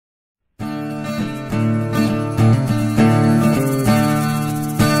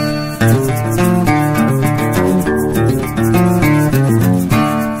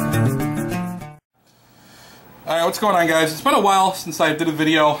going on, guys? It's been a while since I did a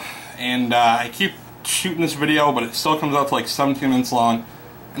video, and I keep shooting this video, but it still comes out to like 17 minutes long,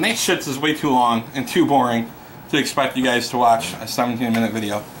 and that shit is way too long and too boring to expect you guys to watch a 17-minute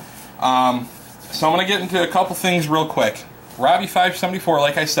video. So I'm going to get into a couple things real quick. Robbie574,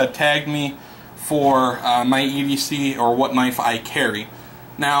 like I said, tagged me for my EDC, or what knife I carry.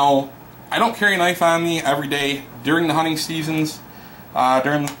 Now, I don't carry a knife on me every day during the hunting seasons.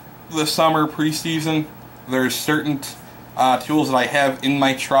 During the summer, pre-season, there's certain tools that I have in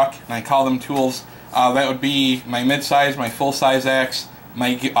my truck, and I call them tools. That would be my mid-size, my full-size axe,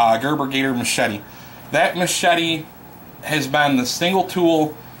 my Gerber Gator machete. That machete has been the single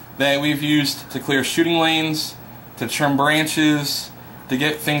tool that we've used to clear shooting lanes, to trim branches, to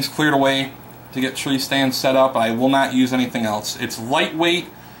get things cleared away, to get tree stands set up. I will not use anything else. It's lightweight,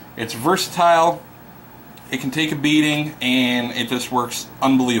 it's versatile, it can take a beating, and it just works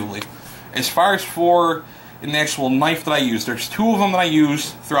unbelievably. As far as for an actual knife that I use, there's two of them that I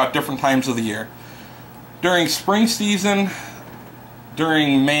use throughout different times of the year. During spring season,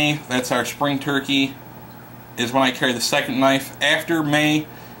 during May, that's our spring turkey, is when I carry the second knife. After May,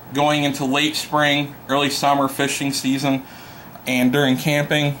 going into late spring, early summer fishing season, and during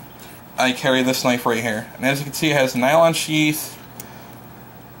camping, I carry this knife right here. And as you can see, it has a nylon sheath,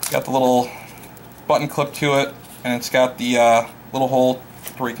 it's got the little button clip to it, and it's got the little hole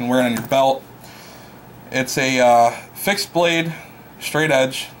where you can wear it on your belt. It's a fixed blade, straight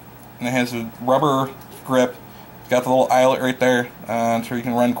edge, and it has a rubber grip. It's got the little eyelet right there, so you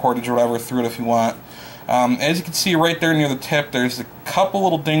can run cordage or whatever through it if you want. As you can see right there near the tip, there's a couple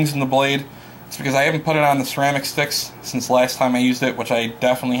little dings in the blade. It's because I haven't put it on the ceramic sticks since last time I used it, which I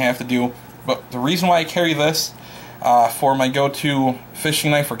definitely have to do. But the reason why I carry this for my go-to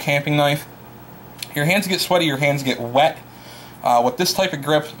fishing knife or camping knife, your hands get sweaty, your hands get wet. With this type of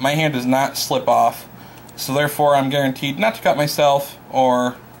grip, my hand does not slip off, so therefore I'm guaranteed not to cut myself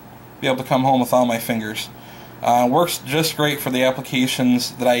or be able to come home with all my fingers. Works just great for the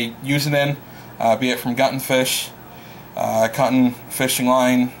applications that I use it in, be it from gutting fish, cutting fishing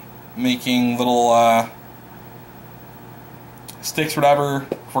line, making little sticks, whatever,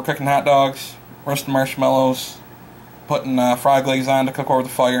 for cooking hot dogs, roasting marshmallows, putting frog legs on to cook over the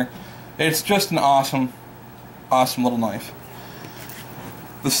fire. It's just an awesome, awesome little knife.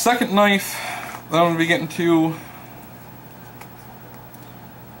 The second knife that I'm going to be getting to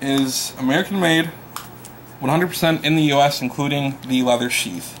is American made, 100% in the US, including the leather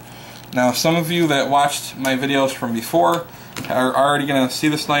sheath. Now, some of you that watched my videos from before are already going to see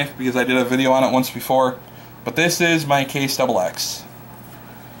this knife because I did a video on it once before, but this is my Case XX.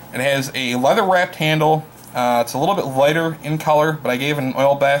 It has a leather wrapped handle. It's a little bit lighter in color, but I gave it an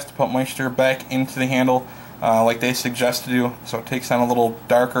oil bath to put moisture back into the handle like they suggest to do, so it takes on a little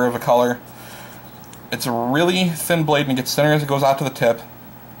darker of a color. It's a really thin blade and it gets thinner as it goes out to the tip,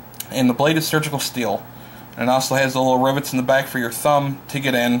 and the blade is surgical steel. And it also has the little rivets in the back for your thumb to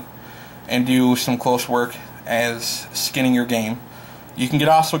get in and do some close work as skinning your game. You can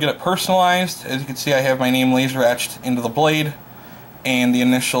also get it personalized. As you can see, I have my name laser etched into the blade and the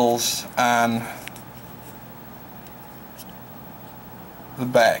initials on the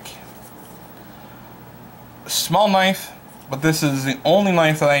back. A small knife, but this is the only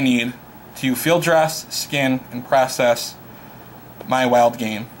knife that I need to field dress, skin, and process my wild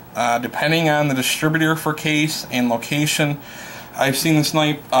game. Depending on the distributor for case and location, I've seen this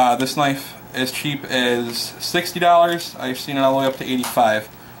knife as cheap as $60. I've seen it all the way up to $85.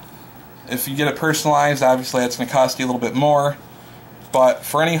 If you get it personalized, obviously that's going to cost you a little bit more. But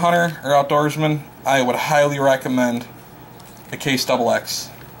for any hunter or outdoorsman, I would highly recommend the Case XX.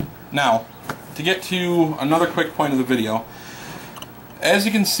 Now, to get to another quick point of the video, as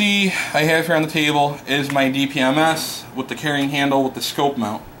you can see, I have here on the table is my DPMS with the carrying handle with the scope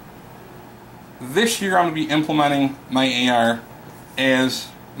mount. This year I'm going to be implementing my AR as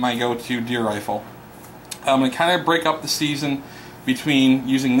my go-to deer rifle. I'm going to kind of break up the season between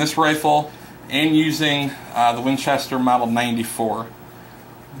using this rifle and using the Winchester Model 94.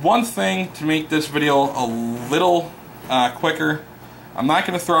 One thing to make this video a little quicker, I'm not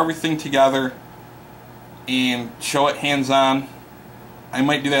going to throw everything together and show it hands-on. I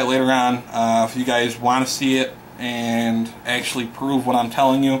might do that later on if you guys want to see it and actually prove what I'm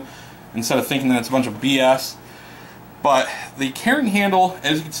telling you, instead of thinking that it's a bunch of BS. But the carrying handle,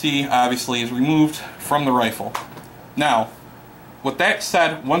 as you can see, obviously is removed from the rifle. Now, with that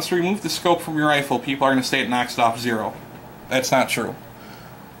said, once you remove the scope from your rifle, people are going to say it knocks it off zero. That's not true.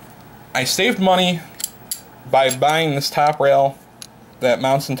 I saved money by buying this top rail that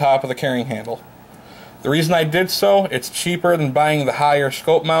mounts on top of the carrying handle. The reason I did so, it's cheaper than buying the higher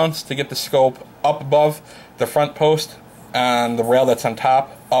scope mounts to get the scope up above the front post on the rail that's on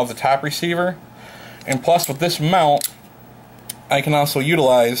top of the top receiver. And plus, with this mount, I can also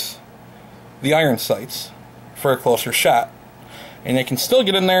utilize the iron sights for a closer shot. And I can still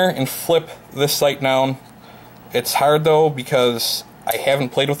get in there and flip this sight down. It's hard though because I haven't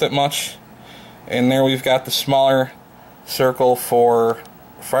played with it much. And there we've got the smaller circle for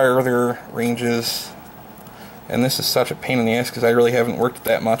farther ranges. And this is such a pain in the ass because I really haven't worked it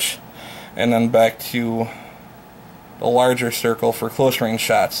that much. And then back to the larger circle for close range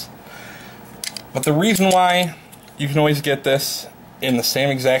shots. But the reason why you can always get this in the same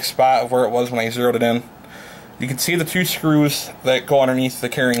exact spot of where it was when I zeroed it in, you can see the 2 screws that go underneath the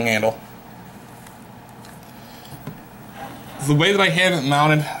carrying handle. The way that I have it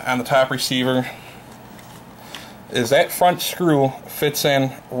mounted on the top receiver is that front screw fits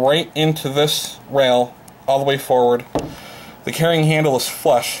in right into this rail all the way forward. The carrying handle is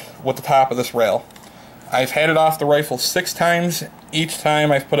flush with the top of this rail. I've had it off the rifle 6 times. Each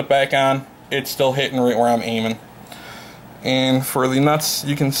time I've put it back on, it's still hitting right where I'm aiming. And for the nuts,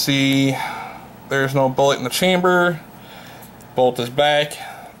 you can see there's no bullet in the chamber. Bolt is back.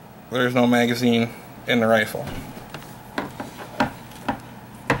 There's no magazine in the rifle.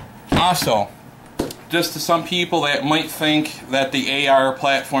 Also, just to some people that might think that the AR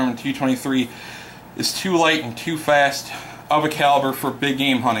platform in 223 is too light and too fast of a caliber for big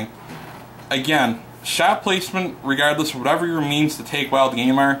game hunting. Again, shot placement, regardless of whatever your means to take wild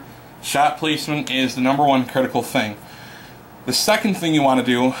game are, shot placement is the #1 critical thing. The second thing you want to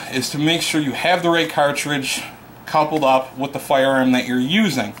do is to make sure you have the right cartridge coupled up with the firearm that you're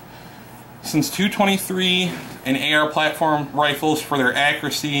using. Since 223 and AR platform rifles, for their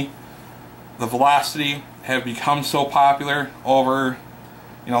accuracy, the velocity, have become so popular over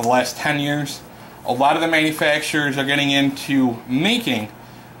the last 10 years, a lot of the manufacturers are getting into making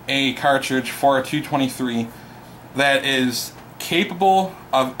a cartridge for a 223 that is capable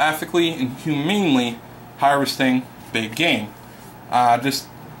of ethically and humanely harvesting big game. Just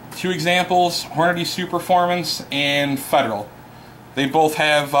 2 examples, Hornady Superformance and Federal. They both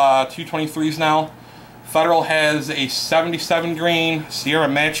have 223s now. Federal has a 77 grain Sierra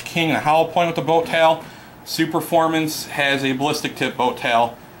Match King and a hollow point with the boat tail. Superformance has a ballistic tip boat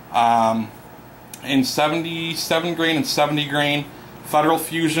tail in 77 grain and 70 grain. Federal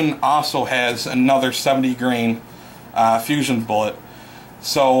Fusion also has another 70 grain fusion bullet.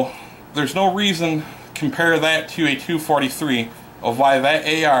 So there's no reason, compare that to a 243, of why that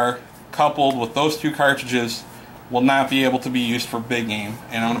AR coupled with those 2 cartridges will not be able to be used for big game.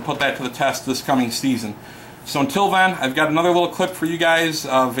 And I'm going to put that to the test this coming season. So until then, I've got another little clip for you guys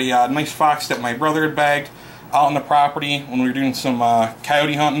of a nice fox that my brother had bagged out on the property when we were doing some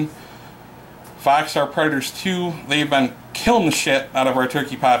coyote hunting. Fox are predators too. They've been killing the shit out of our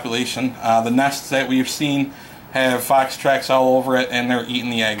turkey population. The nests that we've seen have fox tracks all over it, and they're eating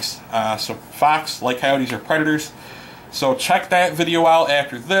the eggs. So fox, like coyotes, are predators. So check that video out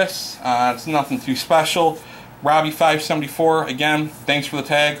after this. It's nothing too special. Robbie 574, again, thanks for the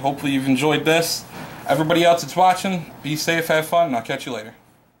tag. Hopefully you've enjoyed this. Everybody else that's watching, be safe, have fun, and I'll catch you later.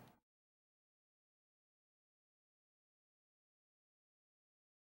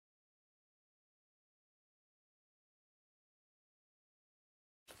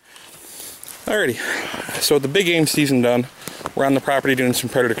 Alrighty, so with the big game season done, we're on the property doing some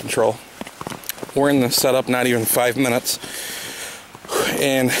predator control. We're in the setup not even 5 minutes,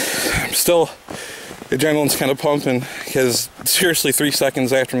 and I'm still, the adrenaline's kind of pumping, because seriously 3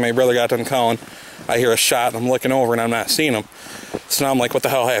 seconds after my brother got done calling, I hear a shot, and I'm looking over and I'm not seeing him. So now I'm like, what the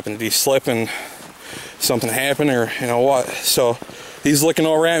hell happened? Did he slip and something happened, or what? So he's looking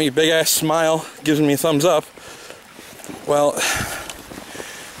over at me, big ass smile, gives me a thumbs up. Well,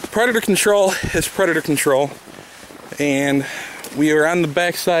 predator control is predator control, and we are on the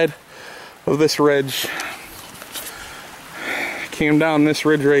backside of this ridge. Came down this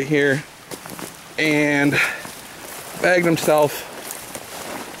ridge right here and bagged himself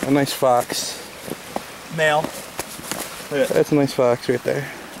a nice fox. Male. That's a nice fox right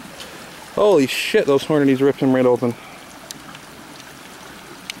there. Holy shit, those Hornadies ripped him right open.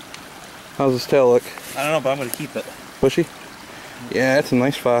 How's his tail look? I don't know, but I'm gonna keep it. Bushy? Yeah, that's a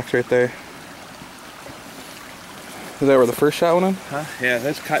nice fox right there. Is that where the first shot went in? Huh? Yeah,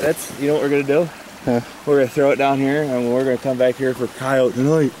 that's you know what we're gonna do? Yeah. We're gonna throw it down here, and we're gonna come back here for coyote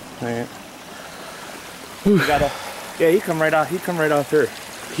tonight. Alright. Yeah, he come right off. He come right off there.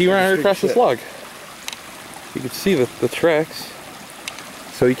 He ran right across this log. You can see the tracks.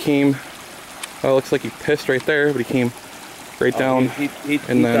 So he came. Oh, it looks like he pissed right there, but he came right down. He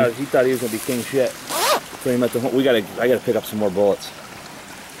thought he was gonna be king shit. So he met I gotta pick up some more bullets.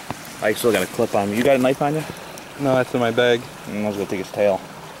 I still got a clip on me. You got a knife on you? No, that's in my bag. I was gonna take his tail.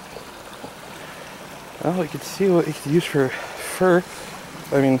 Well, you can see what you could use for fur.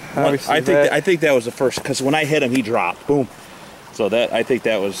 I mean, obviously I think that was the first, because when I hit him, he dropped. Boom. So I think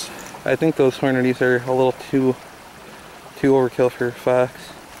that was. I think those Hornadies are a little too overkill for fox.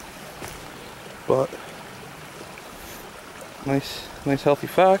 But nice healthy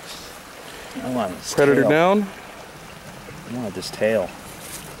fox. I want his Predator tail. down. I wanted this tail.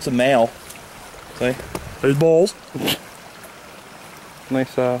 It's a male. See? There's balls.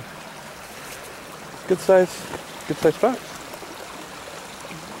 Nice, good size fox.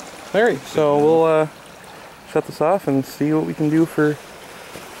 Alright, so we'll shut this off and see what we can do for.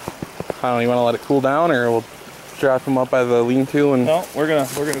 I don't know. You want to let it cool down, or we'll drop him up by the lean-to and. No, we're gonna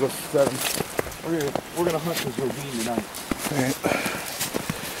go set him. We're gonna hunt this robie tonight. Alright.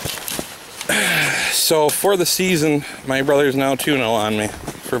 So for the season, my brother's now 2-0 on me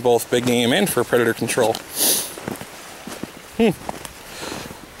for both big game and for predator control.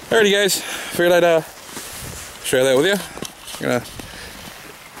 Alrighty, guys. Figured I'd share that with you. I'm gonna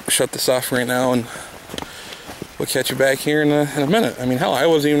shut this off right now, and we'll catch you back here in a minute. I mean, hell, I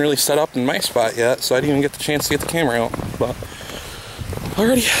wasn't even really set up in my spot yet, so I didn't even get the chance to get the camera out. But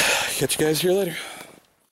alrighty, catch you guys here later.